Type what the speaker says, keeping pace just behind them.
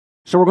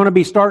So we're going to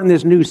be starting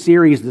this new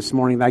series this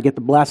morning that I get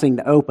the blessing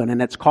to open,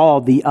 and it's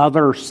called The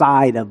Other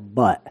Side of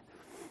But.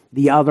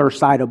 The Other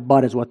Side of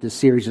But is what this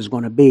series is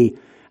going to be.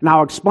 And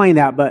I'll explain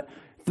that, but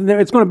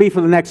it's going to be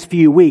for the next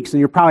few weeks, and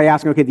you're probably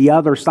asking, okay, the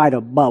other side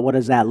of but, what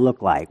does that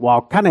look like? Well,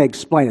 I'll kind of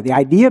explain it. The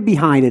idea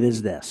behind it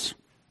is this.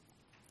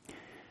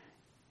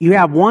 You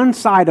have one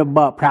side of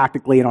but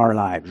practically in our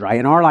lives, right?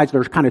 In our lives,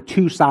 there's kind of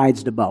two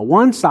sides to but.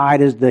 One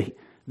side is the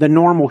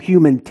normal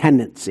human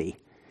tendency.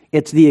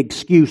 It's the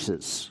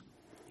excuses.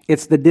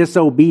 It's the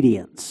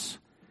disobedience.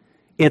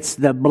 It's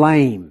the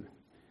blame,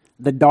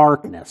 the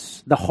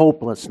darkness, the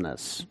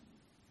hopelessness,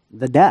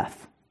 the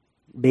death,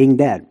 being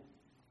dead.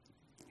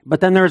 But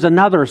then there's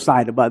another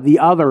side of but, the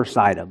other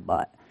side of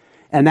but.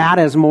 And that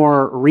is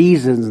more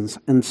reasons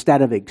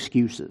instead of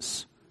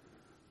excuses.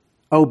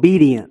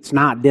 Obedience,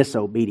 not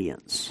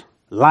disobedience.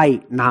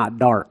 Light, not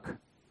dark.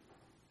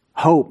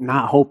 Hope,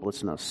 not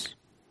hopelessness.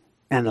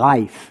 And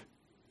life,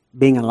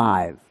 being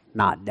alive,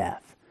 not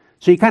death.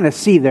 So you kind of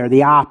see there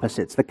the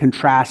opposites, the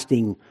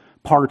contrasting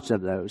parts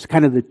of those,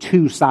 kind of the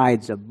two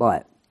sides of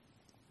but.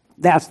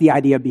 That's the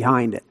idea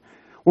behind it.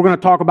 We're going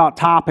to talk about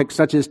topics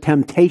such as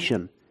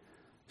temptation,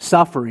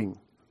 suffering,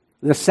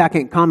 the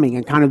second coming,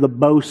 and kind of the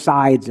both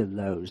sides of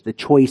those, the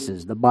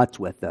choices, the buts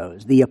with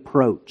those, the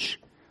approach,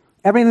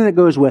 everything that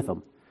goes with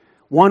them.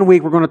 One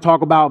week we're going to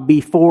talk about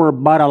before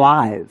but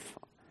alive.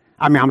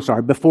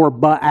 Before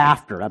but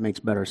after. That makes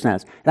better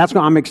sense.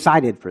 I'm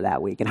excited for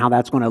that week and how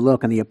that's going to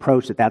look and the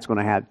approach that's going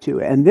to have to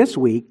it. And this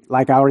week,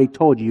 like I already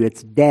told you,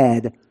 it's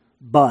dead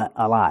but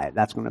alive.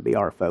 That's going to be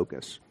our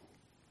focus.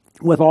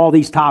 With all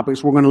these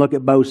topics, we're going to look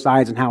at both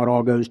sides and how it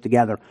all goes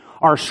together.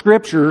 Our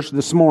scriptures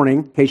this morning,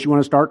 in case you want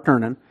to start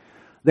turning,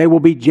 they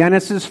will be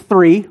Genesis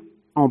 3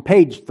 on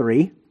page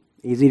 3.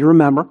 Easy to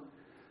remember.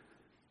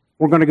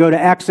 We're going to go to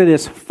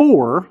Exodus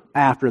 4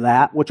 after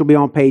that, which will be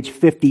on page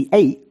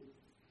 58.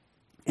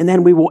 And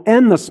then we will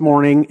end this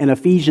morning in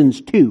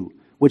Ephesians 2,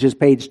 which is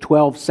page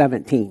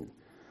 1217.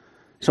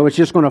 So it's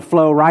just going to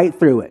flow right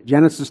through it.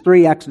 Genesis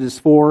 3, Exodus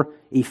 4,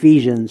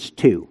 Ephesians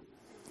 2.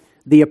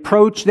 The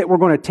approach that we're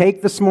going to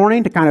take this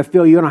morning to kind of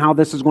fill you in on how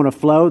this is going to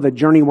flow, the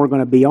journey we're going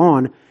to be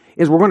on,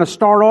 is we're going to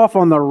start off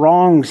on the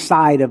wrong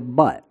side of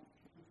but.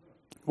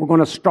 We're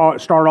going to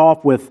start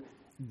off with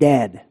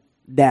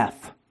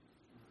death.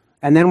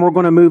 And then we're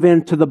going to move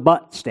into the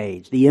but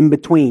stage, the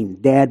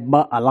in-between, dead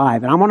but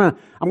alive. And I'm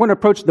going to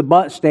approach the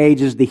but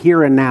stage as the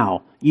here and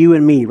now, you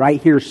and me,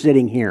 right here,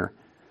 sitting here.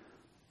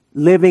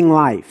 Living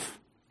life,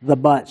 the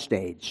but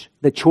stage,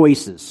 the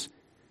choices.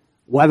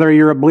 Whether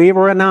you're a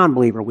believer or a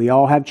non-believer, we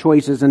all have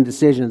choices and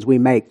decisions we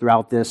make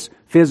throughout this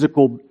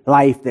physical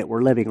life that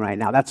we're living right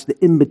now. That's the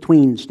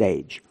in-between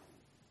stage.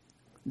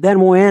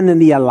 Then we'll end in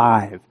the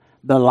alive,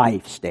 the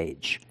life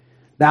stage.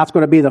 That's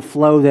going to be the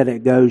flow that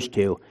it goes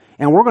to.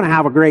 And we're going to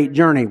have a great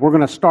journey. We're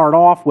going to start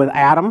off with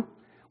Adam.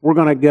 We're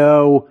going to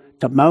go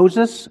to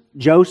Moses,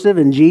 Joseph,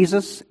 and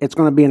Jesus. It's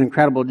going to be an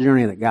incredible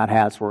journey that God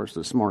has for us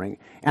this morning.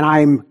 And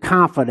I'm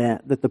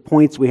confident that the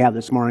points we have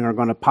this morning are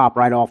going to pop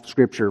right off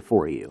Scripture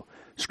for you.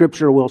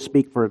 Scripture will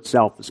speak for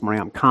itself this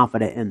morning. I'm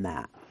confident in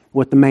that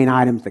with the main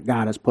items that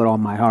God has put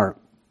on my heart.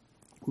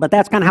 But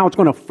that's kind of how it's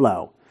going to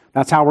flow.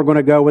 That's how we're going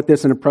to go with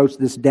this and approach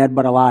this dead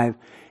but alive.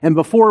 And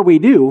before we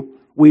do,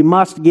 we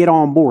must get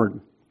on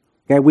board.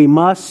 Okay, we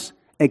must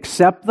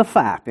accept the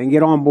fact and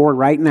get on board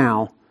right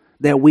now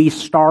that we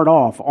start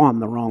off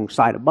on the wrong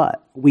side of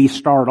but. We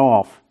start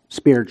off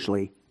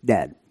spiritually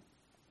dead.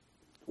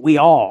 We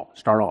all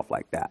start off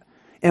like that.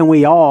 And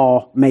we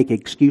all make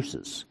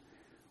excuses.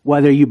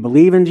 Whether you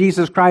believe in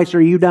Jesus Christ or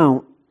you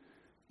don't,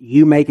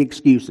 you make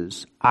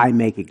excuses. I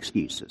make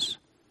excuses.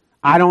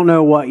 I don't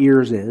know what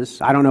yours is.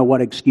 I don't know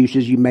what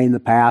excuses you made in the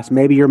past.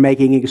 Maybe you're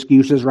making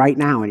excuses right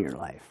now in your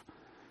life.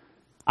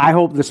 I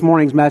hope this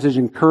morning's message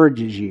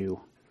encourages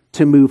you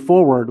to move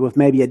forward with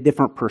maybe a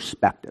different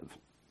perspective.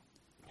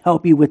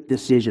 Help you with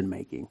decision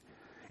making.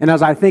 And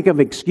as I think of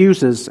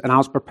excuses, and I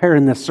was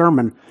preparing this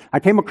sermon, I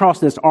came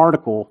across this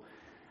article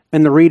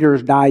in the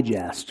Reader's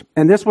Digest.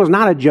 And this was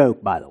not a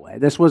joke, by the way.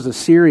 This was a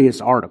serious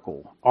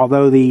article.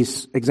 Although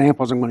these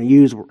examples I'm going to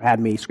use had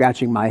me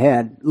scratching my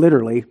head,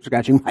 literally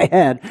scratching my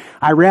head.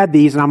 I read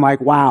these and I'm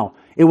like, wow,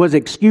 it was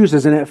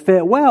excuses and it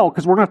fit well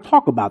because we're going to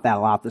talk about that a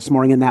lot this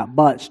morning in that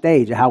but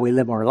stage of how we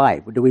live our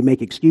life. Do we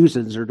make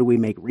excuses or do we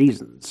make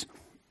reasons?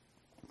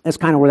 That's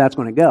kind of where that's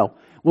going to go.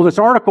 Well, this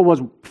article was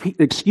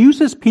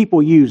excuses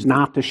people use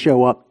not to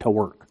show up to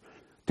work,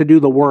 to do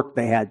the work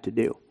they had to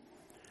do.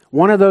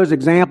 One of those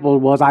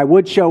examples was I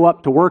would show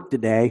up to work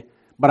today,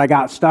 but I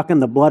got stuck in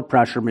the blood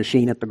pressure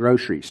machine at the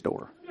grocery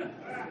store.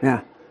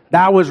 Yeah,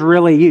 that was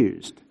really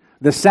used.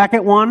 The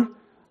second one,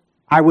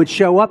 I would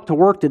show up to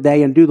work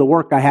today and do the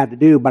work I had to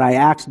do, but I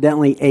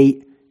accidentally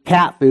ate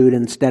cat food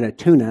instead of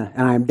tuna,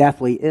 and I'm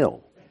deathly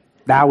ill.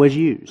 That was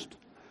used.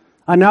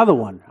 Another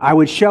one, I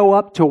would show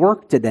up to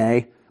work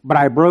today, but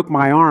I broke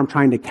my arm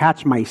trying to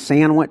catch my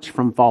sandwich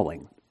from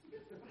falling.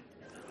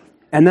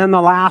 And then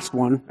the last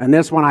one, and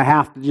this one I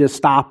have to just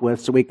stop with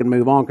so we can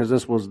move on because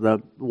this was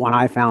the one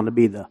I found to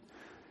be the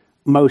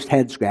most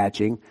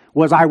head-scratching,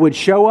 was I would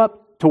show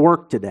up to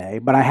work today,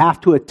 but I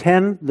have to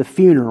attend the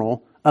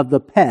funeral of the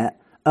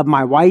pet of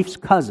my wife's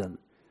cousin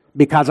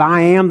because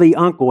I am the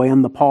uncle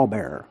and the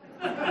pallbearer.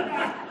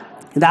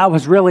 That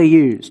was really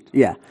used.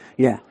 Yeah.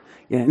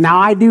 Now,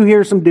 I do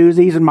hear some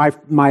doozies in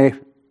my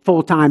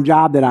full-time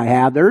job that I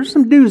have. There's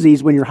some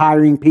doozies when you're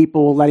hiring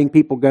people, letting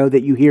people go,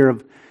 that you hear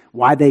of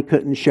why they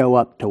couldn't show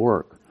up to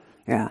work.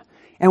 Yeah.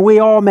 And we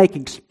all make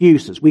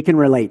excuses. We can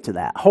relate to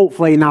that.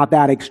 Hopefully not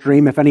that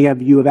extreme. If any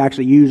of you have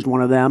actually used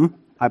one of them,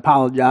 I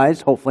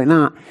apologize. Hopefully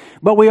not.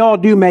 But we all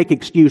do make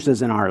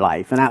excuses in our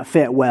life, and that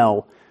fit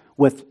well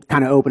with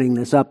kind of opening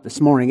this up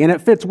this morning. And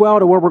it fits well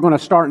to where we're going to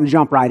start and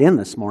jump right in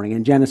this morning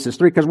in Genesis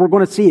 3, because we're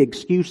going to see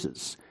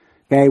excuses.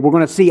 Okay, we're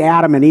going to see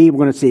Adam and Eve.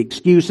 We're going to see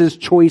excuses,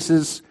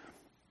 choices,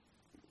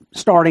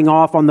 starting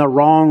off on the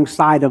wrong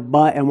side of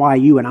but, and why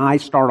you and I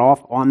start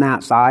off on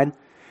that side.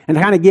 And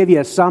to kind of give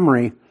you a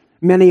summary,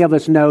 many of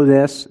us know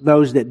this.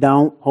 Those that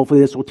don't,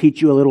 hopefully this will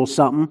teach you a little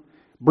something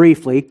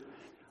briefly.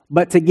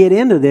 But to get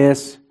into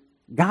this,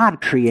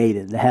 God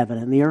created the heaven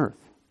and the earth.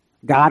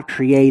 God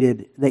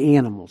created the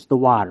animals, the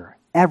water,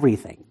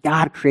 everything.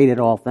 God created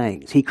all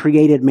things. He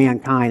created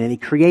mankind, and He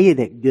created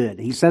it good.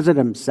 He says it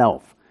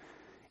Himself.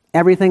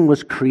 Everything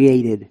was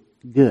created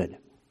good.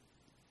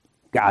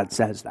 God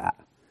says that.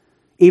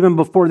 Even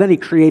before then, He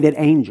created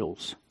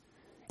angels.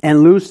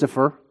 And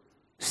Lucifer,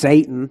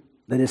 Satan,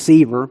 the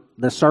deceiver,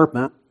 the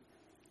serpent,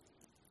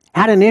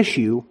 had an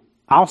issue,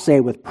 I'll say,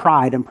 with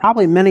pride, and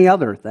probably many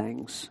other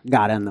things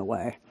got in the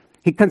way.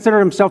 He considered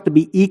himself to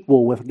be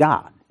equal with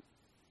God.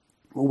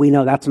 Well, we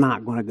know that's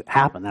not going to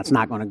happen. That's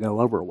not going to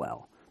go over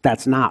well.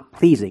 That's not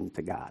pleasing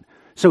to God.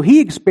 So he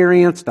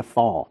experienced a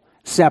fall,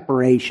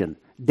 separation,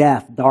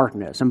 death,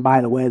 darkness. And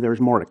by the way,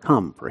 there's more to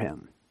come for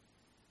him.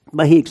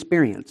 But he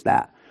experienced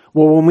that.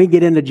 Well, when we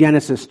get into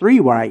Genesis 3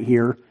 right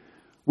here,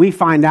 we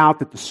find out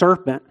that the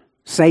serpent,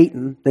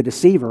 Satan, the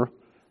deceiver,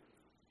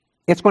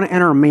 it's going to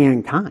enter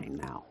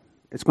mankind now.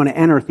 It's going to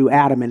enter through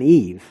Adam and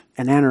Eve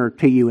and enter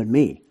to you and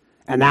me.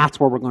 And that's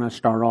where we're going to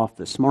start off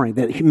this morning.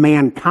 That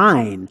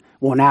mankind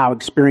will now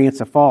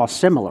experience a fall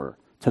similar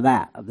to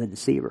that of the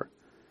deceiver.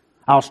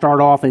 I'll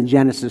start off in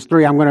Genesis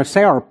 3. I'm going to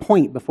say our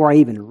point before I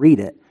even read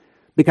it,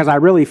 because I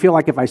really feel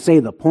like if I say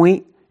the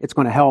point, it's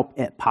going to help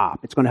it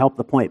pop. It's going to help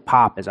the point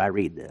pop as I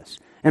read this.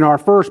 And our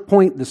first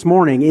point this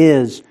morning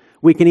is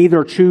we can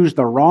either choose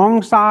the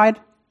wrong side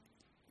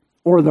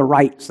or the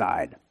right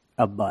side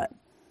of but.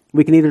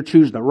 We can either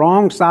choose the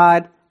wrong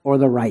side or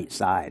the right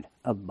side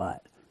of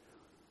but.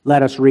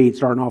 Let us read,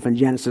 starting off in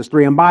Genesis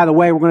 3. And by the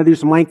way, we're going to do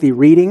some lengthy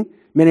reading.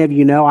 Many of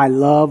you know I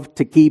love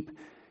to keep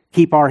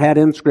our head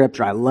in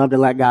Scripture. I love to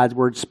let God's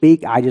Word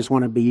speak. I just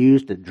want to be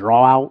used to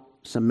draw out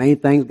some main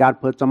things God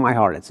puts on my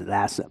heart. It's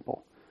that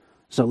simple.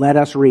 So let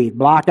us read.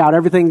 Block out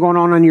everything going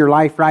on in your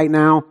life right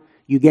now.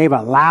 You gave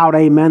a loud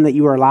amen that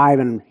you are alive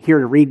and here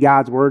to read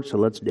God's Word, so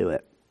let's do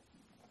it.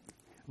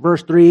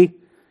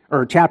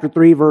 Chapter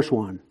 3, verse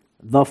 1.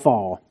 The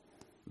fall.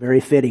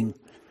 Very fitting.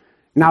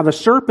 Now the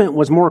serpent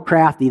was more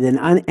crafty than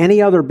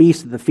any other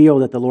beast of the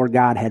field that the Lord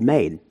God had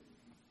made.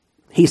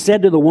 He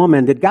said to the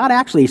woman, "Did God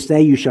actually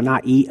say you shall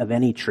not eat of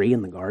any tree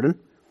in the garden?"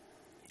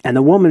 And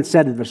the woman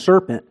said to the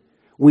serpent,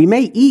 "We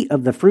may eat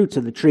of the fruits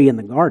of the tree in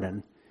the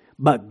garden,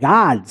 but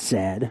God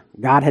said,"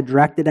 God had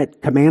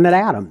commanded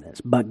Adam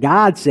this, "but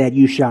God said,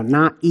 you shall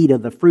not eat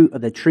of the fruit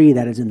of the tree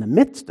that is in the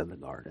midst of the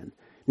garden,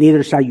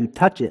 neither shall you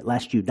touch it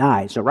lest you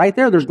die." So right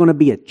there's going to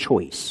be a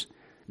choice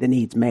that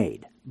needs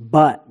made.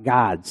 But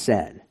God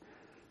said,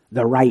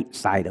 the right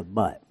side of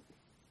but.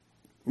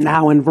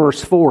 Now in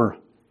verse 4,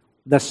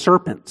 the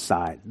serpent's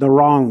side, the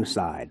wrong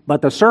side.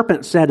 But the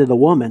serpent said to the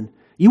woman,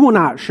 "You will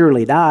not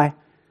surely die."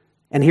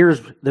 And here's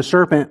the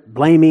serpent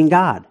blaming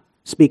God.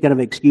 Speaking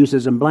of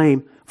excuses and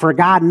blame, "For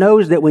God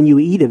knows that when you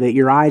eat of it,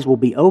 your eyes will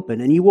be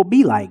open, and you will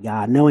be like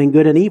God, knowing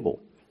good and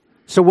evil."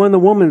 So when the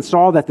woman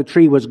saw that the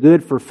tree was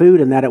good for food,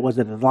 and that it was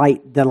a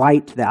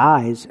delight to the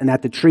eyes, and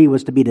that the tree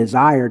was to be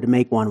desired to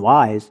make one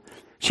wise,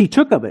 she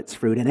took of its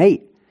fruit and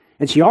ate.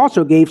 And she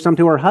also gave some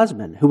to her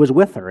husband, who was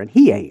with her, and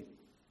he ate.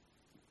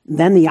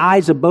 Then the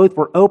eyes of both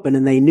were open,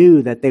 and they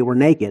knew that they were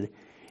naked.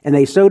 And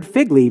they sewed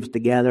fig leaves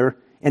together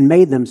and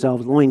made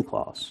themselves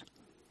loincloths.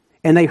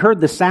 And they heard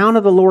the sound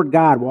of the Lord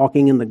God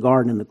walking in the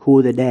garden in the cool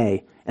of the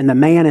day. And the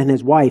man and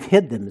his wife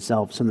hid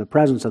themselves from the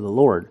presence of the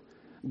Lord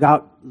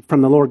God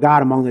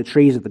among the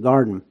trees of the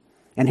garden.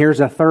 And here's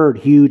a third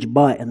huge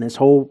but in this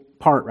whole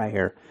part right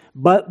here.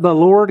 But the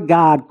Lord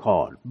God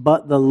called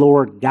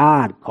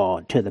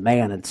to the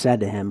man and said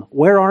to him,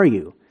 "Where are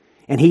you?"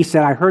 And he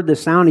said, "I heard the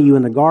sound of you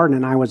in the garden,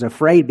 and I was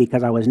afraid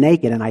because I was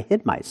naked, and I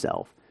hid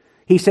myself."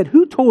 He said,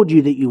 "Who told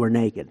you that you were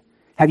naked?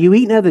 Have you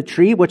eaten of the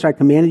tree which I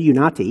commanded you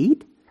not to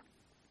eat?"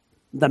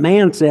 The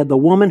man said, "The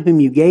woman who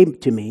you gave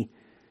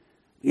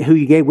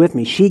with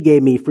me, she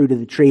gave me fruit of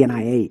the tree, and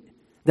I ate."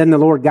 Then the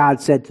Lord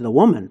God said to the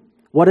woman,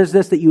 "What is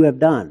this that you have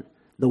done?"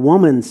 The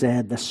woman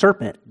said, "The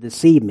serpent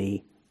deceived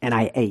me, and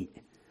I ate."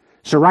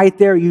 So right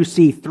there you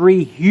see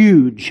three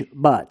huge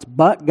buts.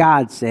 But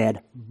God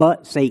said,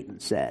 but Satan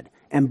said,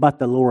 and but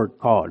the Lord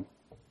called.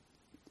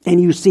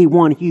 And you see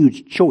one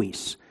huge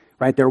choice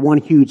right there, one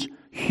huge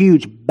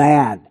huge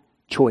bad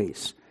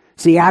choice.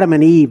 See, Adam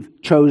and Eve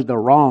chose the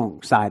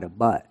wrong side of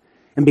but.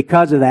 And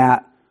because of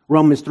that,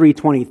 Romans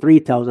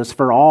 3:23 tells us,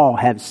 for all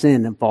have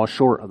sinned and fall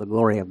short of the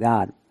glory of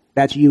God.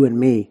 That's you and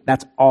me.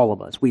 That's all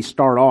of us. We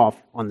start off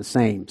on the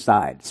same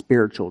side,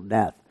 spiritual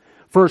death.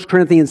 1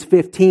 Corinthians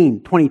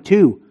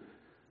 15:22,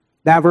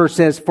 that verse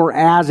says, for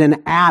as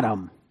in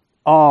Adam,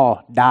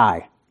 all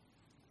die.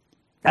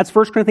 That's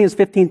 1 Corinthians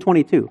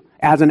 15:22.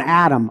 As in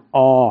Adam,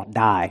 all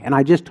die. And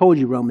I just told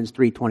you Romans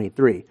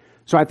 3:23.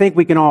 So I think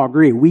we can all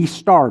agree, we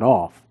start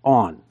off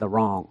on the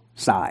wrong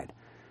side.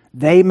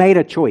 They made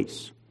a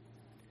choice.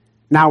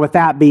 Now, with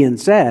that being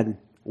said,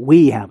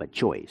 we have a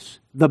choice.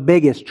 The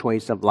biggest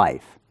choice of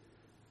life.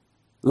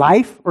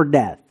 Life or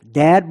death?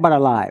 Dead but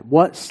alive.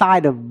 What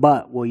side of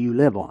but will you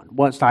live on?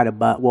 What side of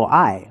but will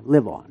I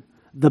live on?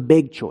 The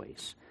big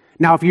choice.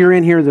 Now, if you're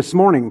in here this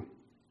morning,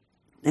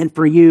 and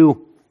for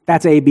you,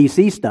 that's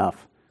ABC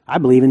stuff. I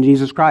believe in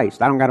Jesus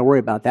Christ. I don't got to worry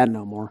about that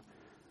no more.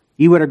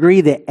 You would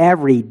agree that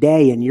every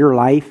day in your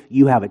life,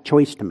 you have a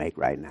choice to make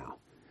right now.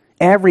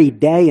 Every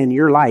day in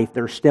your life,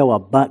 there's still a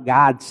but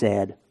God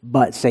said,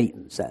 but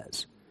Satan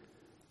says.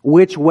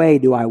 Which way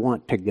do I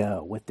want to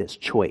go with this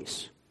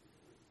choice?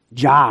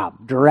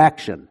 Job,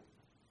 direction.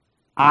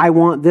 I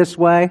want this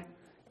way.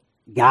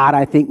 God,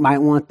 I think, might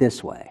want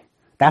this way.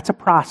 That's a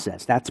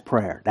process. That's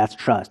prayer. That's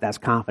trust. That's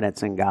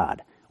confidence in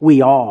God.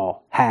 We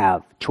all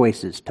have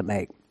choices to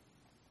make.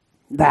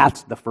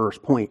 That's the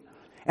first point.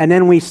 And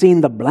then we've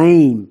seen the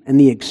blame and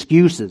the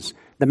excuses.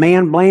 The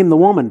man blamed the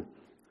woman.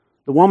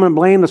 The woman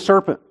blamed the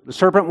serpent. The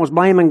serpent was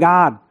blaming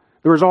God.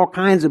 There's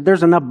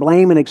enough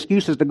blame and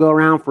excuses to go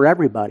around for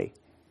everybody.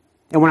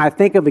 And when I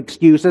think of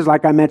excuses,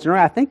 like I mentioned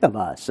earlier, I think of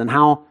us and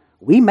how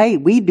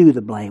we do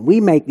the blame.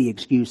 We make the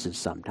excuses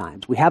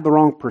sometimes. We have the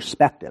wrong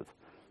perspective.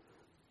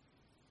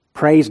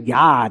 Praise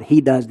God,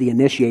 He does the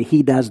initiate.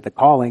 He does the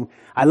calling.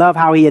 I love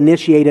how He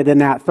initiated in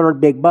that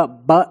third big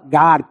but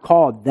God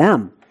called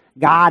them.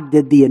 God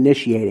did the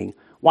initiating.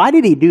 Why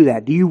did He do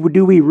that? Do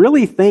we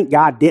really think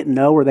God didn't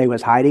know where they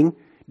was hiding?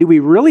 Do we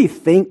really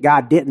think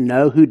God didn't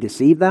know who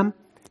deceived them?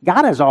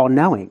 God is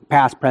all-knowing,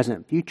 past,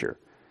 present, future.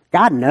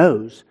 God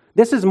knows.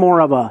 This is more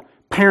of a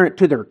parent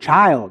to their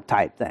child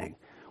type thing,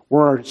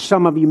 where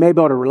some of you may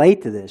be able to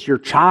relate to this. Your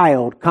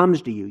child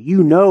comes to you.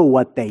 You know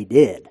what they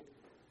did.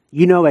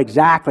 You know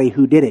exactly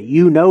who did it.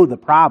 You know the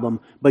problem,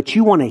 but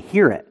you want to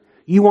hear it.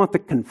 You want the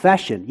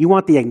confession. You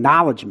want the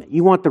acknowledgement.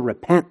 You want the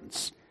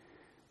repentance.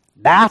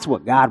 That's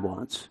what God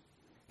wants.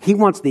 He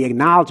wants the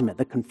acknowledgement,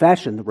 the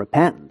confession, the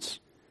repentance.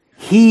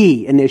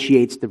 He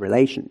initiates the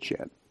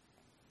relationship.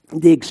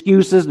 The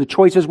excuses, the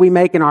choices we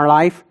make in our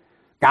life,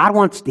 God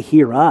wants to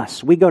hear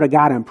us. We go to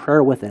God in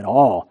prayer with it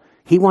all.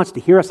 He wants to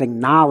hear us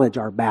acknowledge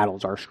our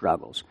battles, our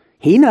struggles.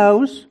 He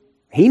knows.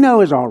 He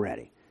knows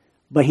already.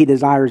 But He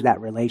desires that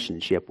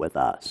relationship with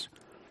us.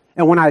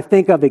 And when I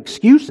think of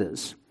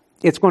excuses,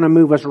 it's going to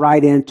move us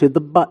right into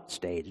the but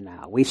stage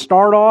now. We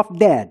start off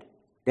dead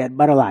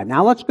but alive.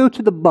 Now let's go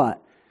to the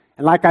but.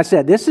 And like I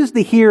said, this is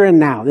the here and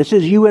now. This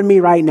is you and me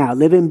right now,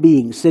 living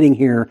beings sitting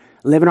here,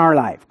 living our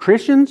life.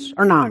 Christians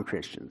or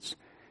non-Christians.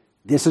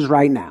 This is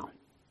right now.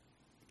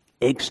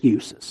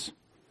 Excuses.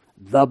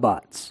 The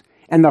buts.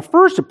 And the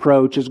first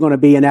approach is going to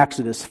be in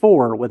Exodus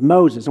 4 with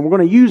Moses. And we're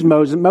going to use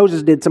Moses.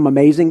 Moses did some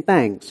amazing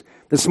things.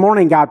 This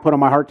morning, God put on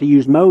my heart to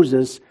use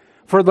Moses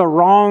for the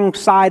wrong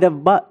side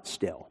of but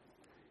still.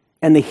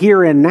 And the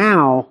here and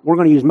now, we're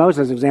going to use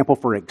Moses as an example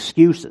for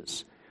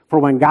excuses. For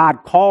when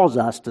God calls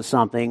us to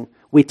something,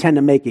 we tend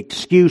to make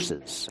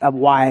excuses of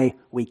why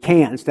we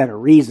can't instead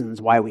of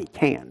reasons why we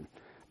can.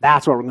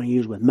 That's what we're going to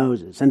use with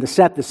Moses. And to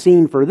set the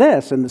scene for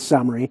this in the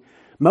summary,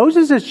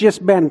 Moses has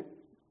just been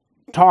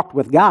talked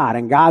with God,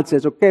 and God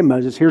says, okay,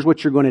 Moses, here's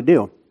what you're going to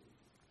do.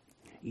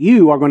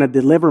 You are going to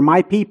deliver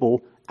my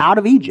people out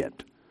of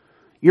Egypt.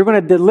 You're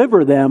going to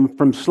deliver them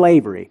from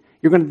slavery.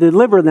 You're going to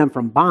deliver them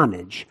from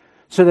bondage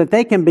so that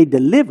they can be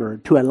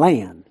delivered to a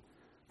land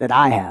that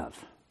I have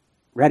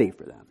ready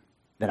for them,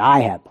 that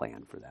I have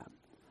planned for them.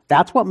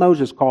 That's what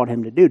Moses called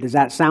him to do. Does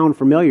that sound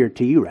familiar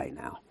to you right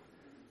now?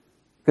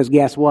 Because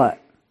guess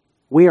what?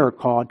 We are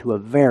called to a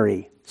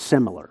very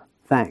similar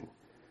thing.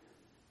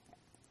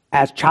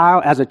 As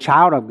a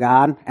child of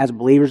God, as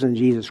believers in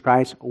Jesus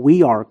Christ,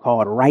 we are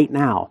called right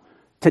now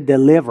to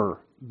deliver,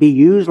 be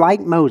used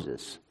like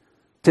Moses,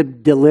 to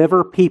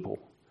deliver people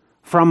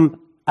from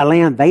a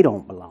land they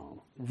don't belong.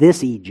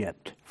 This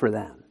Egypt for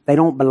them. They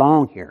don't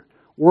belong here.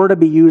 We're to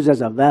be used as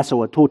a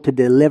vessel, a tool to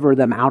deliver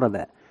them out of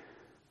it.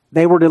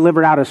 They were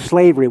delivered out of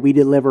slavery. We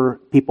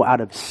deliver people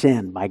out of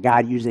sin by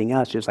God using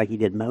us just like He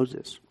did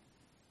Moses.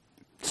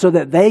 So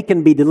that they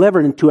can be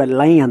delivered into a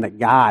land that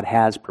God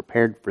has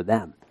prepared for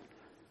them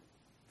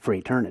for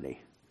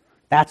eternity.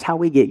 That's how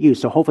we get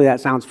used. So hopefully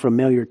that sounds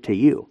familiar to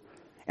you.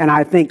 And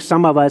I think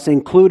some of us,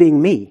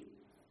 including me,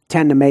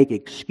 tend to make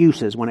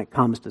excuses when it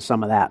comes to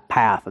some of that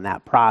path and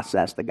that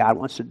process that God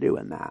wants to do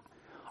in that.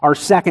 Our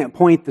second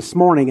point this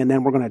morning, and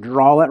then we're going to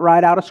draw it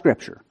right out of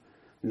Scripture.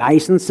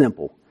 Nice and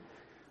simple.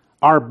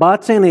 Our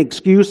buts and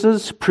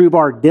excuses prove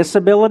our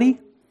disability,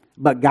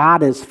 but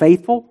God is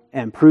faithful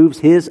and proves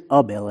his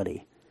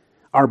ability.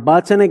 Our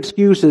buts and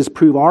excuses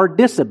prove our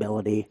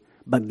disability,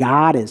 but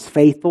God is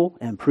faithful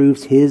and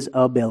proves his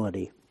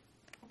ability.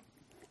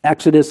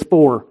 Exodus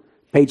 4,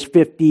 page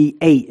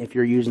 58, if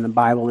you're using the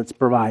Bible that's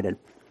provided.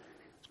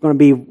 It's going to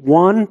be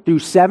 1 through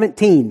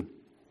 17.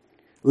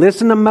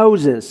 Listen to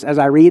Moses as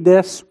I read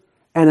this,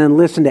 and then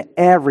listen to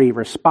every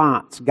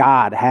response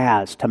God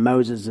has to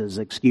Moses'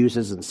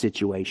 excuses and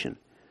situation.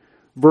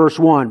 Verse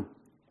 1.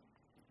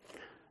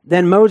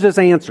 Then Moses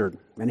answered,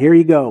 and here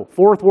you go,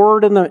 fourth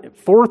word in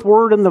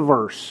the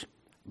verse,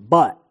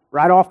 but,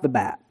 right off the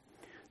bat.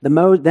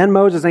 Then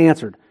Moses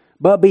answered,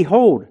 but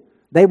behold,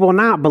 they will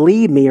not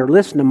believe me or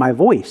listen to my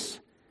voice.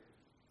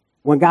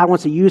 When God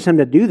wants to use him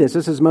to do this,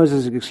 this is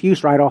Moses'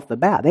 excuse right off the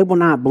bat. They will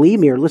not believe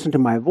me or listen to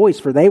my voice,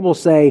 for they will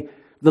say,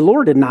 the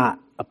Lord did not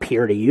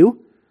appear to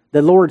you.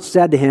 The Lord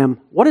said to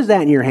him, what is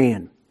that in your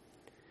hand?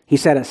 He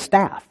said, a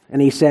staff.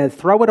 And he said,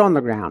 throw it on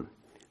the ground.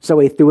 So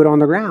he threw it on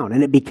the ground,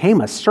 and it became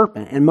a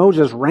serpent, and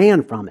Moses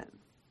ran from it.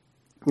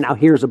 Now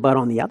here's a but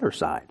on the other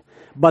side.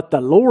 But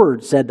the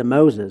Lord said to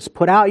Moses,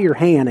 put out your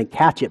hand and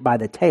catch it by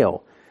the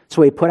tail.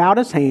 So he put out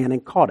his hand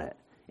and caught it,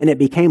 and it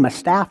became a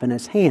staff in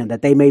his hand,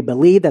 that they may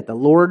believe that the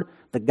Lord,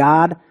 the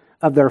God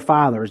of their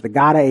fathers, the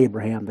God of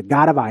Abraham, the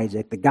God of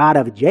Isaac, the God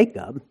of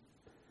Jacob,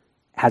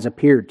 has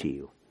appeared to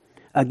you.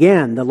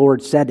 Again, the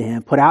Lord said to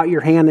him, put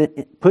your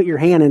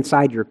hand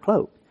inside your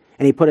cloak.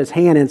 And he put his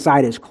hand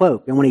inside his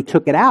cloak. And when he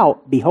took it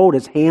out, behold,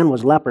 his hand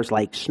was leprous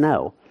like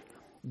snow.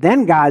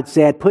 Then God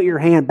said, put your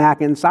hand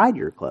back inside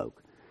your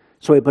cloak.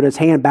 So he put his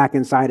hand back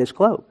inside his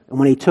cloak. And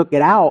when he took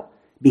it out,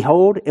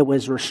 behold, it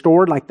was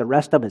restored like the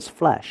rest of his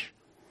flesh.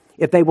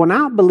 If they will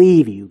not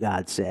believe you,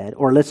 God said,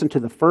 or listen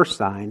to the first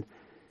sign,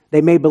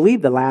 they may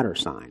believe the latter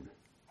sign.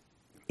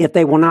 If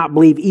they will not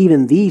believe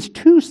even these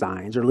two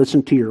signs, or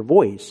listen to your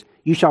voice,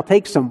 you shall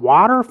take some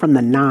water from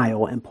the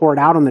Nile and pour it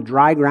out on the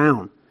dry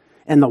ground.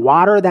 And the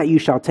water that you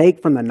shall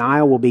take from the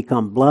Nile will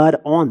become blood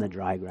on the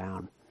dry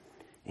ground.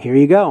 Here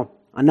you go.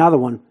 Another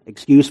one.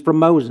 Excuse from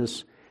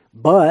Moses.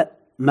 But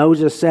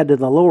Moses said to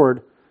the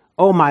Lord,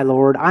 O my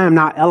Lord, I am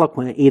not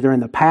eloquent either in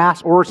the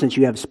past or since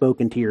you have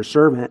spoken to your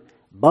servant,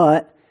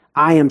 but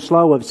I am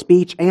slow of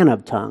speech and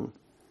of tongue.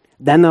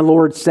 Then the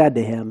Lord said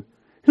to him,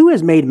 who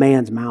has made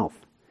man's mouth?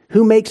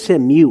 Who makes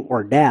him mute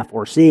or deaf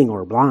or seeing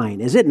or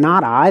blind? Is it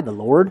not I, the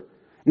Lord?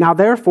 Now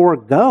therefore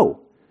go.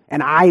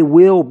 And I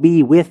will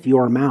be with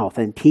your mouth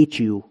and teach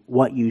you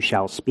what you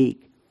shall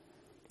speak.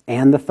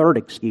 And the third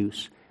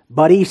excuse.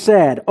 But he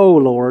said, O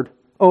Lord,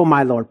 O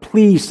my Lord,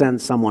 please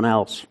send someone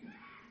else.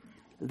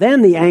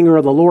 Then the anger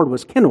of the Lord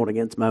was kindled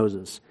against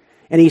Moses.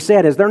 And he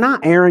said, is there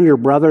not Aaron your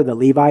brother, the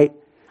Levite?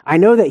 I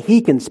know that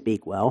he can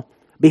speak well.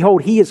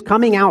 Behold, he is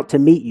coming out to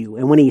meet you.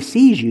 And when he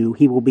sees you,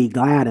 he will be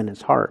glad in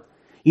his heart.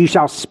 You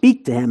shall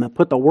speak to him and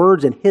put the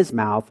words in his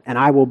mouth, and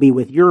I will be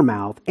with your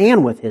mouth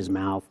and with his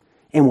mouth,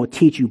 and will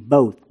teach you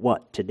both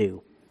what to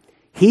do.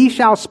 He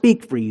shall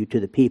speak for you to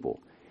the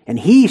people, and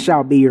he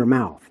shall be your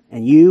mouth,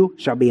 and you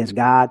shall be as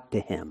God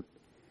to him.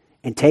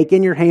 And take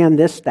in your hand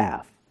this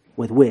staff,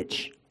 with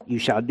which you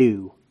shall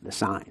do the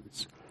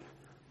signs.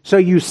 So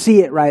you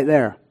see it right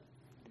there.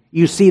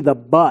 You see the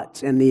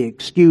buts and the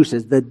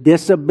excuses, the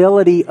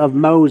disability of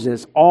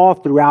Moses all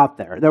throughout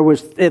there. There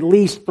was at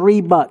least 3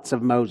 buts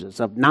of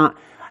Moses,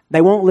 they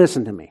won't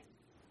listen to me.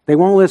 They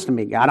won't listen to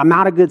me, God. I'm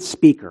not a good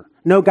speaker.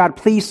 No, God,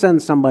 please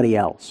send somebody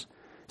else.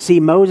 See,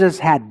 Moses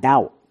had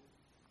doubt.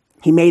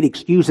 He made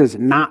excuses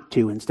not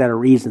to instead of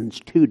reasons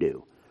to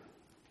do.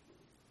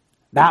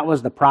 That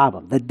was the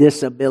problem, the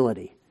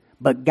disability.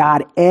 But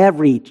God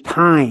every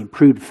time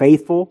proved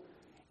faithful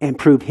and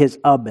proved his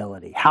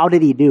ability. How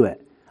did he do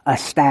it? A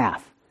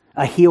staff,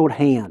 a healed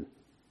hand,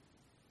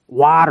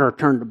 water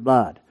turned to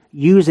blood,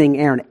 using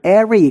Aaron.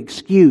 Every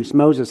excuse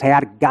Moses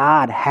had,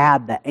 God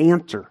had the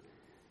answer.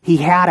 He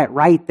had it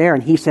right there,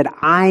 and he said,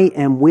 I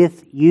am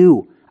with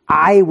you.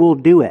 I will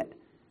do it.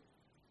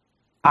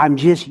 I'm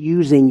just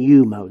using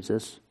you,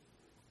 Moses.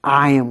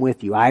 I am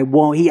with you.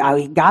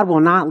 God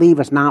will not leave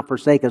us, not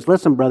forsake us.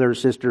 Listen, brother or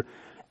sister,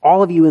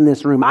 all of you in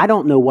this room, I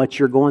don't know what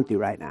you're going through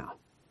right now.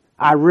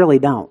 I really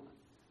don't.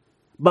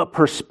 But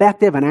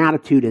perspective and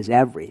attitude is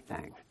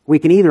everything. We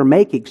can either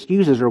make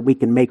excuses or we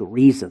can make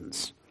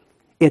reasons.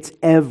 It's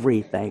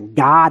everything.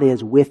 God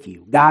is with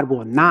you. God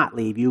will not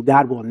leave you.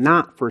 God will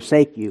not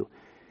forsake you.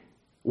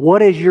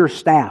 What is your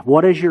staff?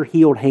 What is your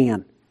healed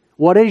hand?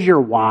 What is your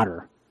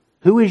water?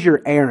 Who is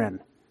your Aaron?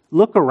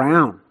 Look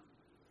around.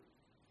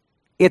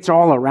 It's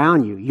all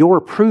around you. Your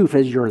proof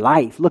is your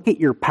life. Look at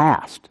your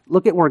past.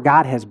 Look at where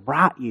God has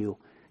brought you.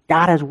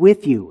 God is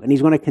with you, and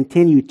he's going to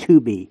continue to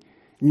be.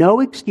 No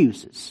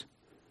excuses,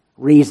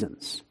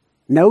 reasons,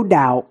 no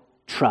doubt,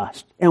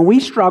 trust. And we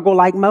struggle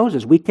like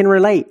Moses. We can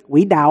relate.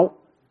 We doubt.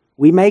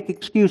 We make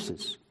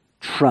excuses.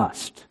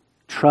 Trust.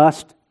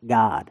 Trust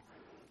God.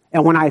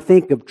 And when I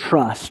think of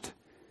trust,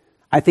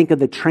 I think of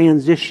the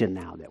transition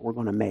now that we're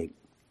going to make.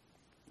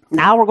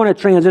 Now we're going to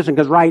transition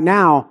because right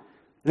now,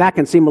 that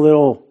can seem a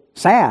little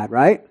sad,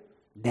 right?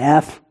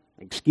 Death,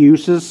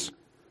 excuses.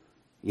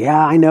 Yeah,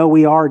 I know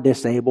we are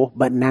disabled,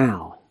 but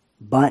now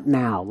But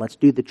now, let's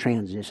do the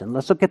transition.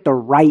 Let's look at the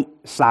right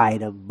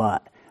side of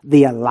but,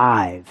 the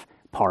alive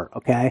part,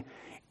 okay?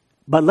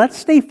 But let's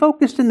stay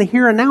focused in the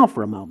here and now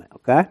for a moment,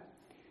 okay?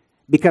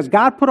 Because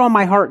God put on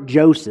my heart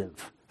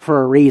Joseph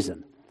for a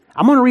reason.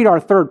 I'm going to read our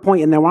third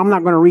point, and then I'm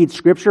not going to read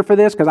scripture for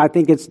this because I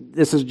think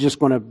this is just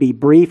going to be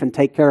brief and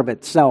take care of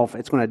itself.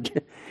 It's going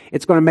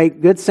to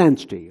make good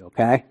sense to you,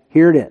 okay?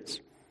 Here it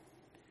is.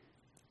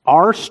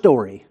 Our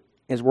story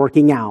is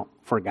working out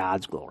for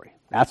God's glory.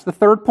 That's the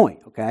third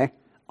point, okay?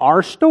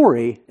 Our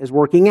story is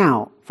working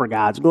out for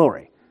God's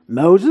glory.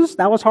 Moses,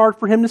 that was hard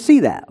for him to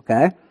see that,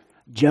 okay?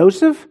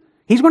 Joseph,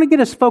 he's going to get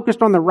us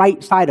focused on the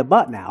right side of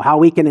but now, how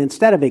we can,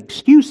 instead of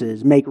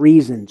excuses, make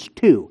reasons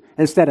too.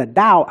 Instead of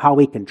doubt, how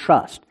we can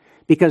trust.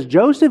 Because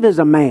Joseph is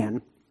a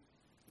man,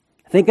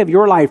 think of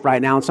your life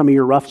right now and some of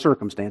your rough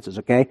circumstances,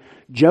 okay?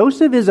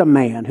 Joseph is a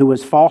man who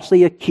was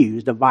falsely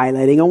accused of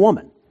violating a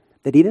woman,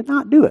 that he did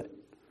not do it.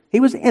 He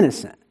was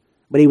innocent,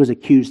 but he was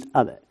accused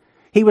of it.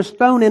 He was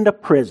thrown into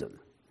prison.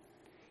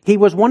 He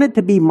was wanted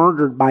to be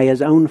murdered by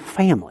his own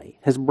family,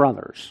 his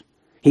brothers.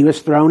 He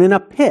was thrown in a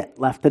pit,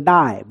 left to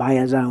die by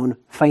his own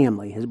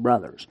family, his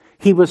brothers.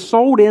 He was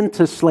sold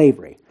into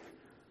slavery.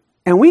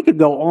 And we could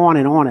go on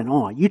and on and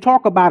on. You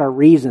talk about a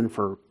reason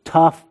for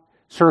tough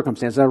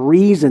circumstances, a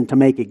reason to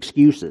make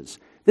excuses.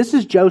 This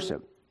is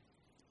Joseph.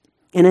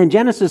 And in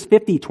Genesis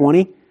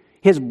 50:20,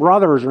 his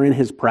brothers are in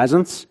his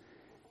presence.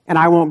 And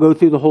I won't go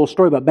through the whole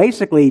story, but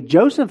basically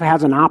Joseph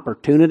has an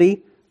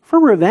opportunity for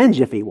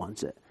revenge if he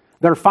wants it.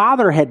 Their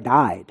father had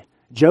died.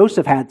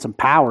 Joseph had some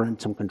power and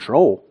some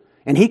control.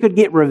 And he could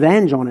get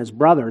revenge on his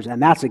brothers,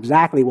 and that's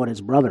exactly what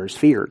his brothers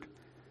feared.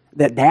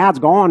 That dad's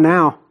gone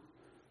now.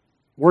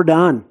 We're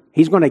done.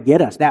 He's going to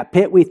get us. That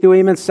pit we threw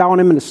him in, selling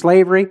him into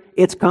slavery,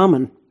 it's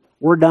coming.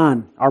 We're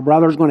done. Our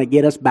brother's going to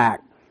get us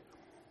back.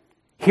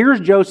 Here's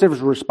Joseph's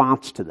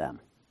response to them.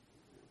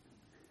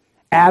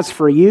 As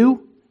for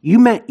you, you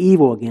meant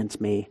evil against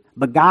me,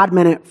 but God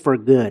meant it for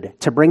good,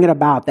 to bring it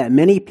about that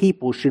many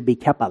people should be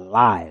kept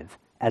alive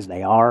as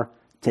they are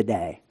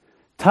today.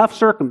 Tough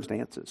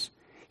circumstances.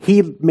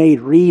 He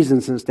made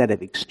reasons instead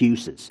of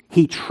excuses.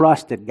 He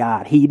trusted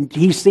God.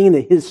 He's seen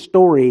that his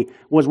story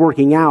was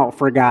working out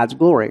for God's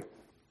glory.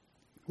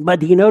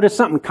 But do you notice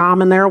something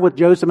common there with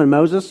Joseph and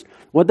Moses?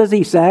 What does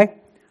he say?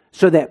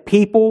 So that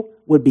people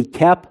would be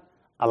kept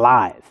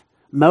alive.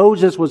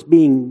 Moses was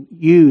being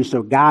used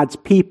so God's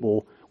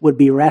people would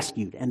be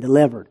rescued and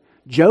delivered.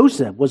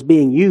 Joseph was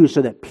being used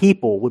so that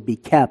people would be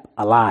kept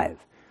alive.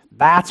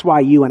 That's why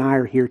you and I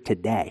are here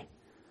today.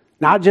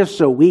 Not just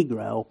so we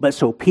grow, but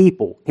so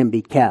people can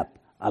be kept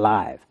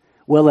alive.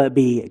 Will it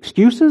be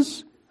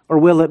excuses or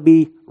will it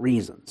be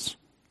reasons?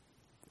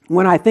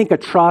 When I think of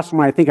trust,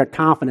 when I think of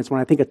confidence, when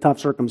I think of tough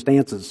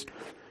circumstances,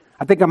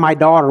 I think of my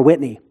daughter,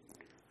 Whitney,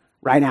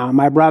 right now, and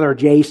my brother,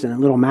 Jason,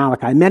 and little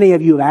Malachi. Many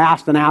of you have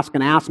asked and asked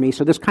and asked me,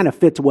 so this kind of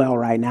fits well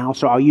right now,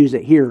 so I'll use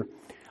it here.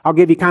 I'll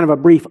give you kind of a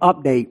brief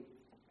update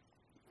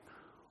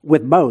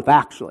with both,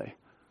 actually.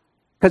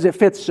 Because it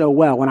fits so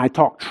well when I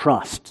talk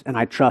trust and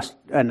I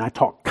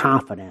talk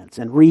confidence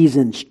and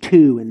reasons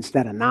to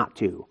instead of not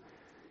to.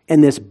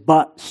 In this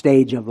but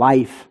stage of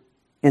life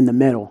in the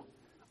middle,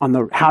 on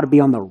the how to be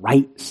on the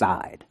right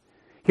side.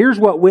 Here's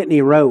what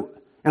Whitney wrote,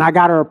 and I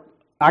got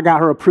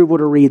her approval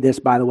to read this,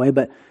 by the way,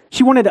 but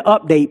she wanted to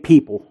update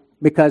people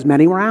because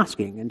many were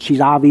asking, and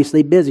she's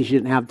obviously busy. She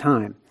didn't have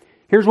time.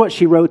 Here's what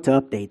she wrote to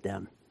update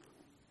them.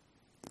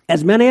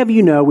 As many of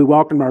you know, we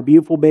welcomed our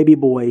beautiful baby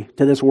boy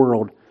to this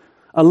world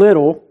a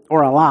little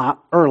or a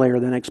lot earlier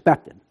than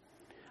expected.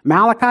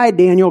 Malachi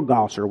Daniel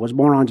Gosser was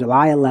born on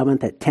July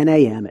 11th at 10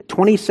 a.m. at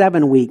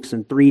 27 weeks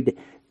and 3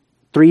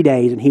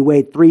 days, and he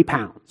weighed 3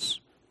 pounds.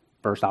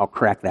 First, I'll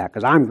correct that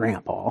because I'm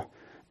grandpa,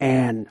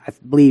 and I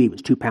believe he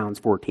was 2 pounds,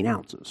 14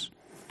 ounces.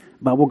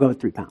 But we'll go with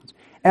 3 pounds.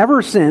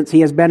 Ever since, he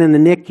has been in the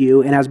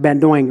NICU and has been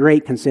doing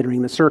great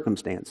considering the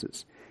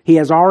circumstances. He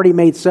has already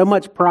made so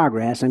much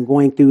progress, and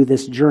going through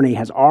this journey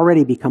has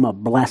already become a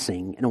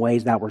blessing in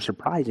ways that were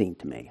surprising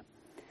to me.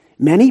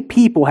 Many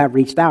people have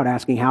reached out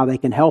asking how they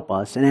can help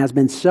us, and it has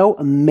been so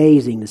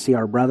amazing to see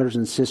our brothers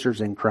and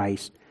sisters in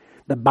Christ,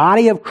 the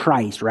body of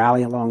Christ,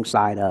 rally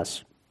alongside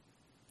us.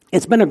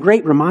 It's been a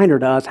great reminder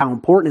to us how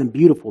important and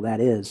beautiful that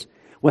is.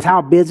 With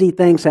how busy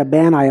things have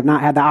been, I have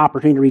not had the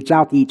opportunity to reach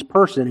out to each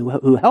person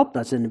who helped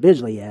us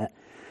individually yet,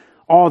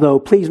 although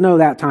please know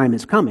that time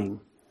is coming.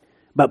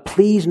 But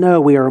please know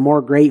we are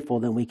more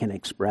grateful than we can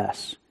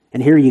express.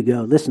 And here you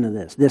go. Listen to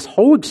this. This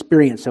whole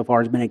experience so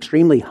far has been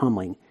extremely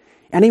humbling.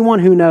 Anyone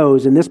who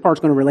knows, and this part's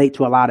going to relate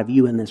to a lot of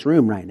you in this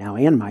room right now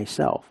and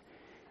myself,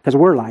 because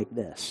we're like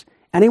this.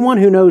 Anyone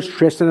who knows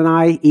Tristan and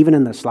I, even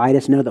in the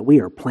slightest, know that we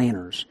are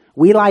planners.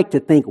 We like to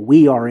think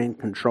we are in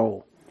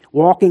control.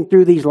 Walking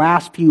through these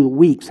last few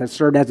weeks has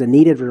served as a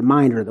needed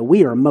reminder that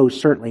we are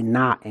most certainly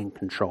not in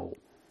control.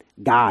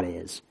 God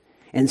is.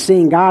 And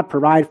seeing God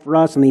provide for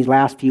us in these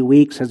last few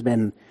weeks has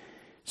been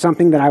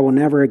something that I will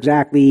never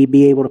exactly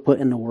be able to put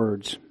into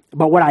words.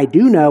 But what I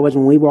do know is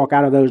when we walk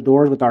out of those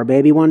doors with our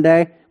baby one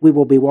day, we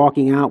will be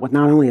walking out with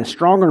not only a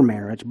stronger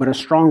marriage, but a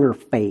stronger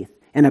faith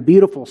and a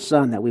beautiful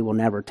son that we will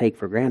never take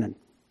for granted.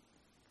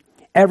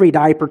 Every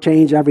diaper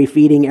change, every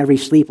feeding, every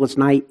sleepless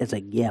night is a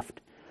gift.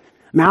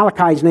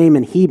 Malachi's name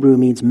in Hebrew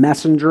means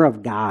messenger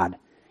of God,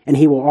 and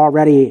he will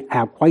already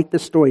have quite the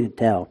story to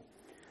tell.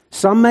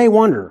 Some may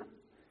wonder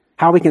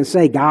how we can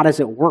say God is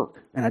at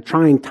work in a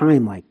trying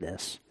time like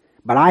this,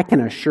 but I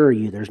can assure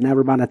you there's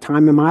never been a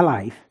time in my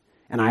life,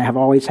 and I have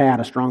always had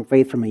a strong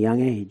faith from a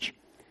young age,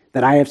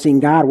 that I have seen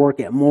God work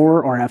at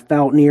more or have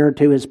felt near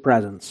to his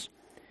presence.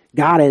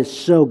 God is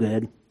so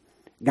good.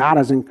 God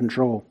is in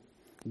control.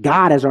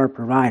 God is our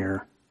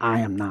provider.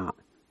 I am not.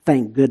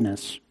 Thank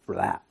goodness for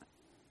that.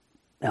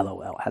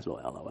 LOL, has a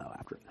LOL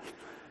after it.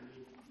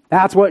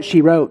 That's what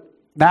she wrote.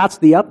 That's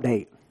the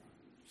update.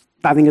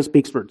 I think it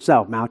speaks for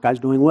itself. Malachi's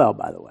doing well,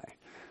 by the way.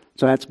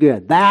 So that's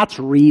good. That's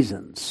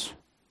reasons,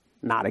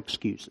 not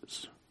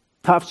excuses.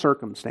 Tough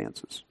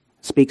circumstances.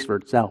 Speaks for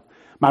itself.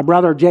 My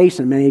brother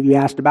Jason, many of you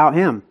asked about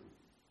him.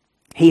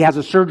 He has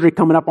a surgery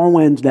coming up on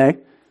Wednesday.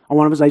 On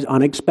one of his legs,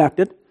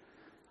 unexpected.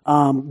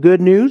 Good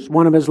news,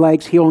 one of his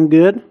legs healing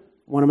good.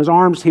 One of his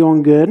arms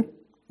healing good.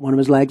 One of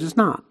his legs is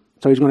not.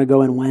 So he's going to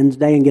go in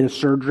Wednesday and get a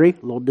surgery.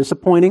 A little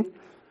disappointing.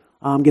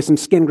 Get some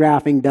skin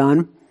grafting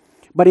done.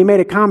 But he made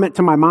a comment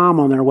to my mom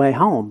on their way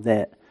home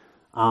that,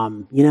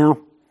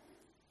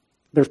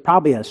 there's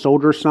probably a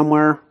soldier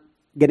somewhere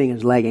getting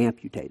his leg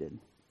amputated.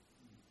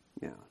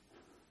 Yeah.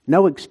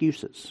 No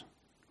excuses.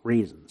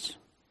 Reasons.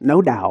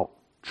 No doubt.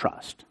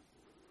 Trust.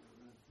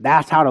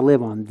 That's how to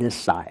live on this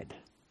side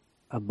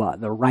of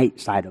but, the right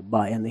side of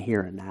but, in the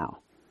here and now.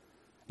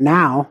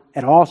 Now,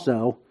 it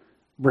also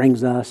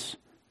brings us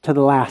to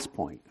the last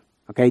point.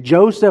 Okay,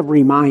 Joseph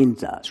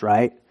reminds us,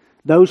 right?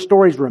 Those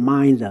stories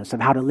reminds us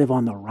of how to live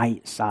on the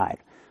right side.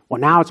 Well,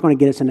 now it's going to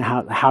get us into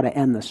how to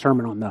end the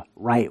sermon on the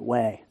right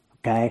way,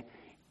 okay?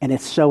 And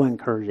it's so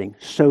encouraging,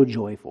 so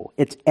joyful.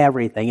 It's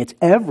everything. It's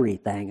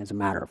everything, as a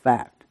matter of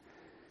fact.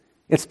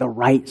 It's the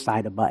right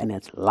side of but, and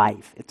it's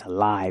life. It's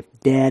alive.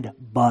 Dead,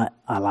 but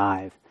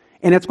alive.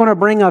 And it's going to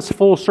bring us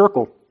full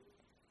circle.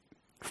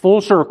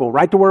 Full circle,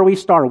 right to where we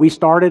started. We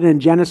started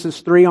in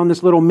Genesis 3 on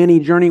this little mini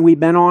journey we've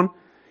been on.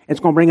 It's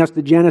going to bring us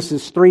to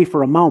Genesis 3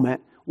 for a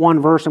moment. One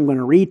verse I'm going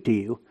to read to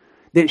you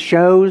that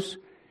shows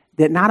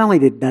that not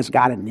only does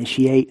God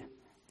initiate,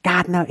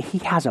 God knows He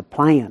has a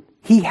plan.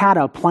 He had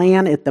a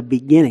plan at the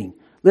beginning.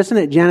 Listen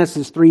at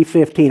Genesis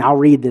 3:15. I'll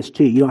read this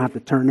to you. You don't have to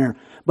turn there.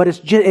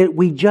 But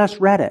we just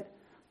read it.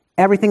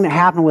 Everything that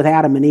happened with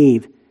Adam and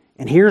Eve.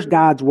 And here's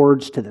God's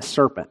words to the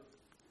serpent.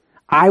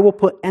 I will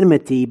put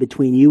enmity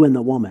between you and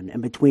the woman,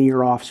 and between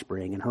your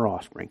offspring and her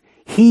offspring.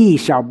 He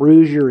shall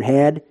bruise your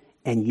head,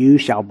 and you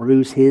shall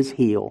bruise his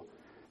heel.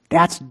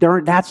 That's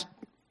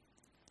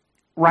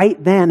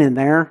right then and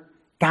there.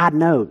 God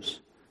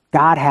knows.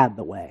 God had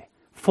the way.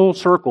 Full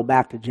circle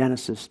back to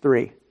Genesis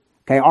 3.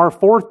 Okay, our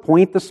fourth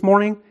point this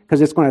morning,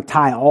 because it's going to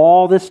tie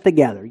all this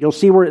together. You'll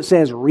see where it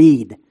says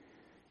read.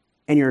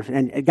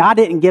 And God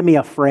didn't give me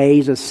a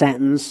phrase, a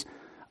sentence,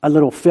 a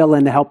little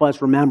fill-in to help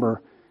us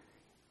remember.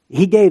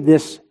 He gave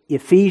this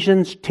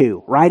Ephesians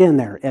 2, right in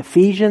there.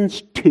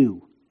 Ephesians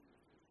 2,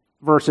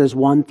 verses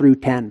 1 through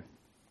 10.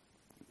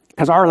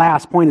 Because our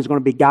last point is going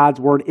to be God's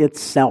Word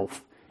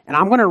itself. And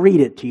I'm going to read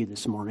it to you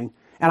this morning.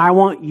 And I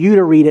want you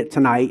to read it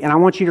tonight. And I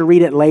want you to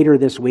read it later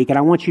this week. And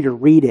I want you to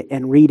read it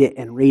and read it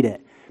and read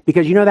it.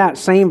 Because you know that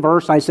same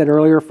verse I said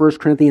earlier, 1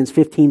 Corinthians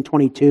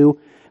 15:22,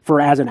 for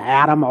as in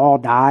Adam all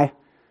die?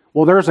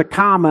 Well, there's a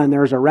comma and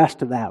there's a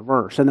rest of that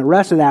verse. And the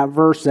rest of that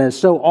verse says,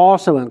 so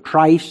also in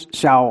Christ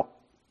shall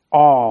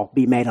all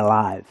be made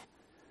alive.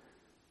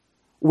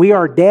 We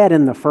are dead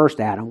in the first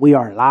Adam. We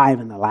are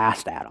alive in the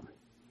last Adam.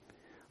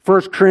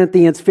 1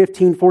 Corinthians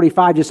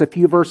 15:45, just a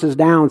few verses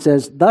down,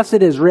 says, thus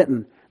it is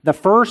written, the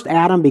first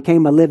Adam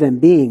became a living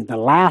being. The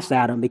last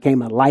Adam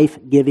became a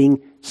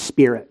life-giving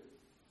spirit.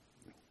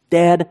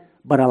 Dead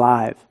but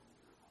alive.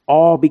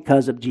 All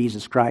because of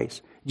Jesus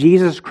Christ.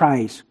 Jesus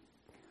Christ,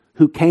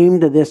 who came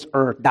to this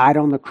earth, died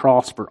on the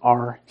cross for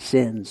our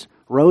sins,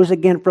 rose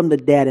again from the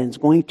dead, and is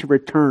going to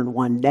return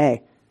one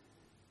day.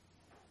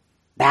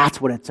 That's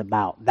what it's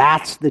about.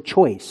 That's the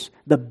choice.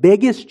 The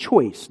biggest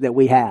choice that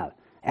we have.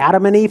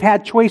 Adam and Eve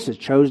had choices,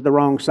 chose the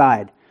wrong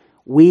side.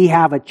 We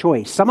have a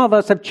choice. Some of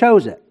us have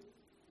chose it.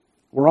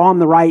 We're on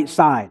the right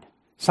side.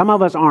 Some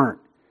of us aren't.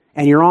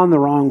 And you're on the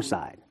wrong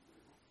side.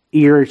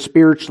 You're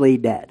spiritually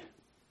dead.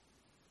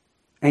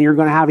 And you're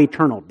going to have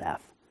eternal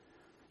death.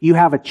 You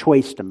have a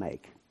choice to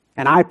make.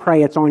 And I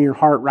pray it's on your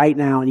heart right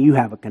now and you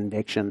have a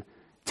conviction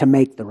to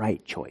make the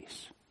right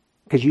choice.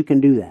 Because you can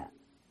do that.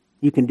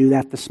 You can do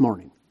that this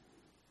morning.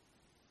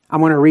 I'm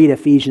going to read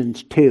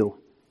Ephesians 2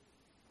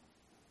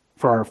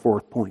 for our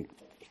fourth point.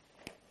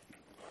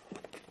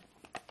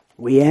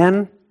 We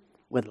end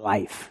with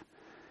life.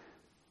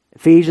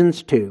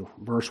 Ephesians 2,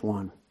 verse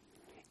 1.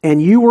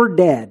 And you were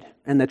dead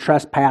in the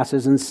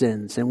trespasses and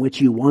sins in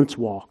which you once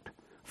walked,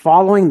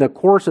 following the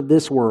course of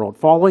this world,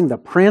 following the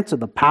prince of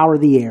the power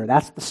of the air.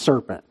 That's the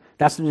serpent.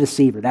 That's the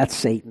deceiver. That's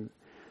Satan.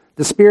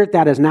 The spirit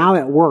that is now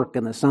at work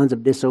in the sons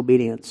of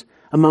disobedience,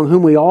 among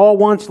whom we all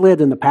once lived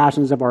in the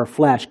passions of our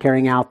flesh,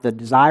 carrying out the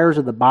desires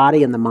of the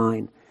body and the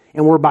mind.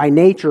 and we're by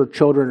nature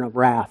children of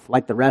wrath,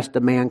 like the rest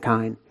of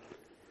mankind.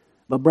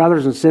 But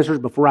brothers and sisters,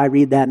 before I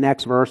read that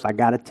next verse, I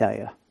got to tell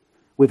you,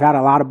 we've had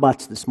a lot of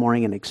buts this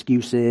morning and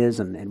excuses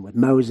and with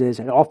Moses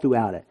and all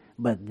throughout it.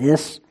 But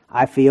this,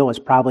 I feel, is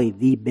probably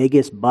the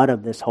biggest but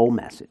of this whole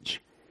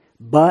message.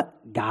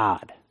 But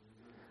God.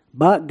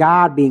 But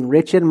God, being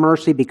rich in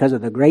mercy because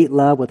of the great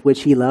love with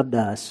which He loved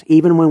us,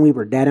 even when we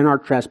were dead in our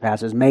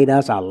trespasses, made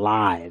us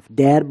alive,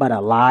 dead but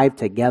alive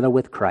together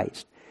with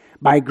Christ.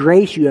 By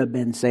grace you have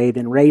been saved,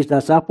 and raised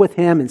us up with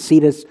Him and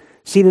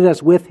seated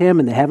us with Him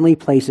in the heavenly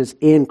places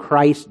in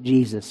Christ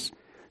Jesus,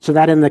 so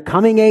that in the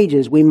coming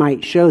ages we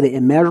might show the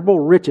immeasurable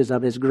riches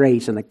of His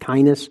grace and the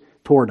kindness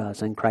toward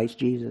us in Christ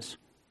Jesus.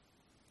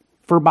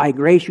 For by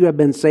grace you have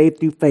been saved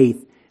through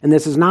faith, and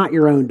this is not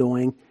your own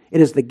doing, it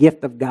is the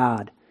gift of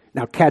God.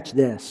 Now catch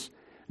this.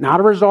 Not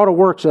a result of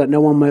works so that no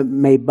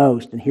one may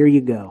boast. And here you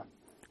go.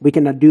 We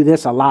can do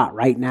this a lot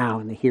right now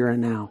in the here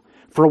and now.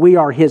 For we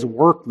are His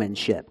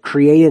workmanship,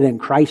 created in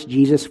Christ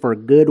Jesus for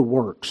good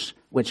works,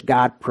 which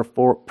God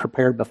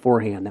prepared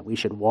beforehand that we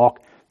should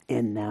walk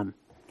in them.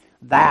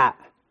 That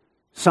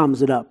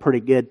sums it up pretty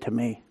good to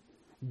me.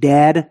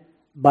 Dead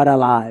but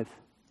alive.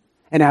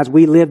 And as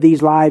we live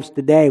these lives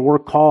today, we're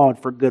called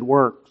for good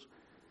works.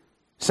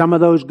 Some of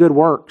those good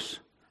works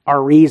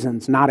are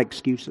reasons, not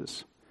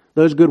excuses.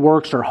 Those good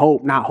works are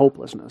hope, not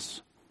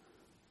hopelessness.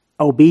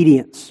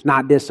 Obedience,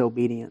 not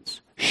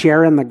disobedience.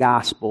 Sharing the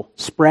gospel,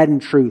 spreading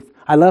truth.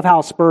 I love how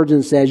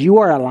Spurgeon says, you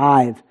are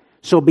alive,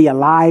 so be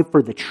alive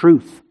for the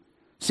truth.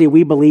 See,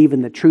 we believe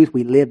in the truth,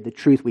 we live the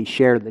truth, we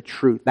share the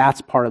truth.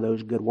 That's part of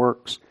those good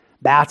works.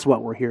 That's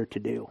what we're here to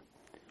do.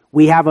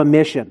 We have a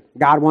mission.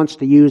 God wants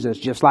to use us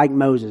just like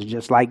Moses,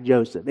 just like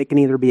Joseph. It can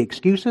either be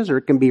excuses or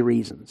it can be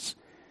reasons.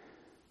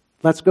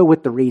 Let's go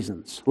with the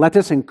reasons. Let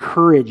us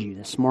encourage you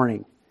this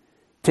morning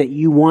that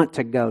you want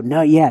to go.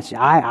 No, yes,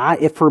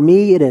 if for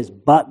me it is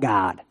but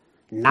God,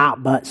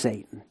 not but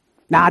Satan.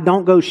 Nah,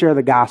 don't go share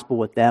the gospel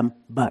with them,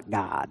 but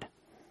God.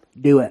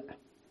 Do it.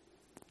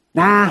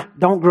 Nah,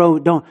 don't grow,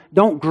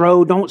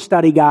 don't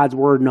study God's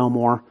word no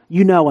more.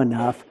 You know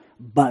enough,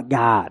 but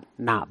God,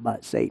 not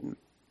but Satan.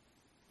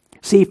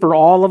 See, for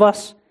all of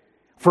us,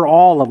 we're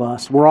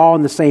all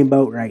in the same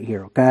boat right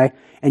here, okay?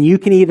 And you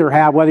can either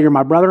have, whether you're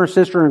my brother or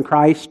sister in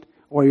Christ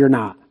or you're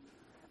not.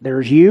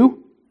 There's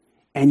you,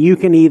 and you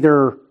can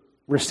either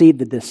receive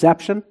the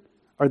deception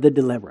or the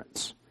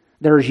deliverance.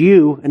 There's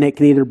you, and it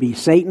can either be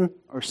Satan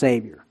or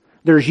Savior.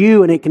 There's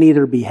you, and it can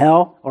either be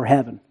hell or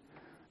heaven.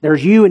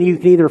 There's you, and you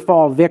can either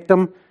fall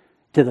victim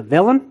to the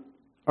villain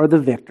or the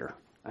victor.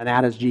 And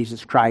that is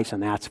Jesus Christ,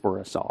 and that's for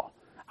us all.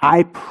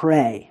 I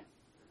pray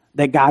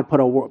that God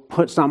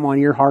put something on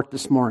your heart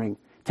this morning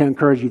to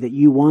encourage you that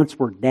you once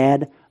were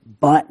dead,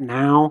 but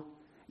now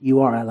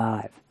you are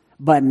alive.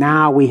 But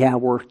now we have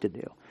work to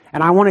do.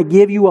 And I want to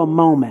give you a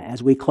moment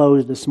as we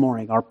close this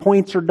morning. Our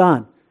points are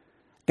done.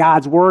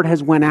 God's word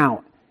has went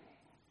out.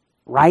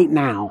 Right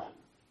now,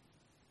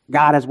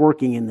 God is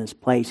working in this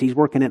place. He's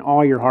working in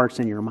all your hearts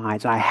and your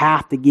minds. I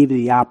have to give you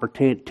the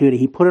opportunity.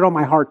 He put it on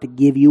my heart to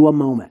give you a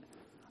moment.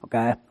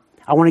 Okay?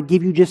 I want to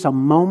give you just a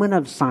moment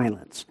of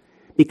silence.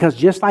 Because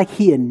just like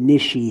He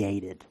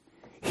initiated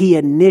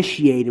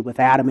with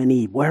Adam and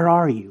Eve. Where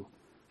are you?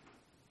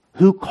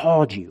 Who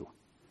called you?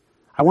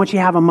 I want you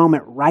to have a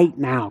moment right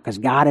now because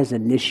God is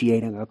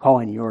initiating a call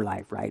in your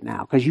life right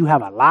now because you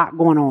have a lot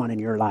going on in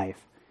your life.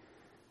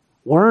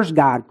 Where's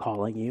God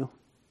calling you?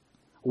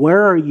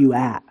 Where are you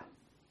at?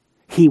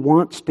 He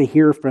wants to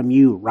hear from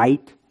you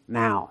right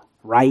now,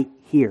 right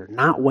here,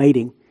 not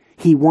waiting.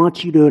 He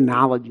wants you to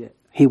acknowledge it.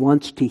 He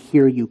wants to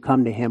hear you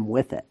come to Him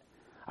with it.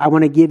 I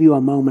want to give you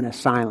a moment of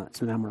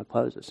silence, and I'm going to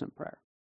close this in prayer.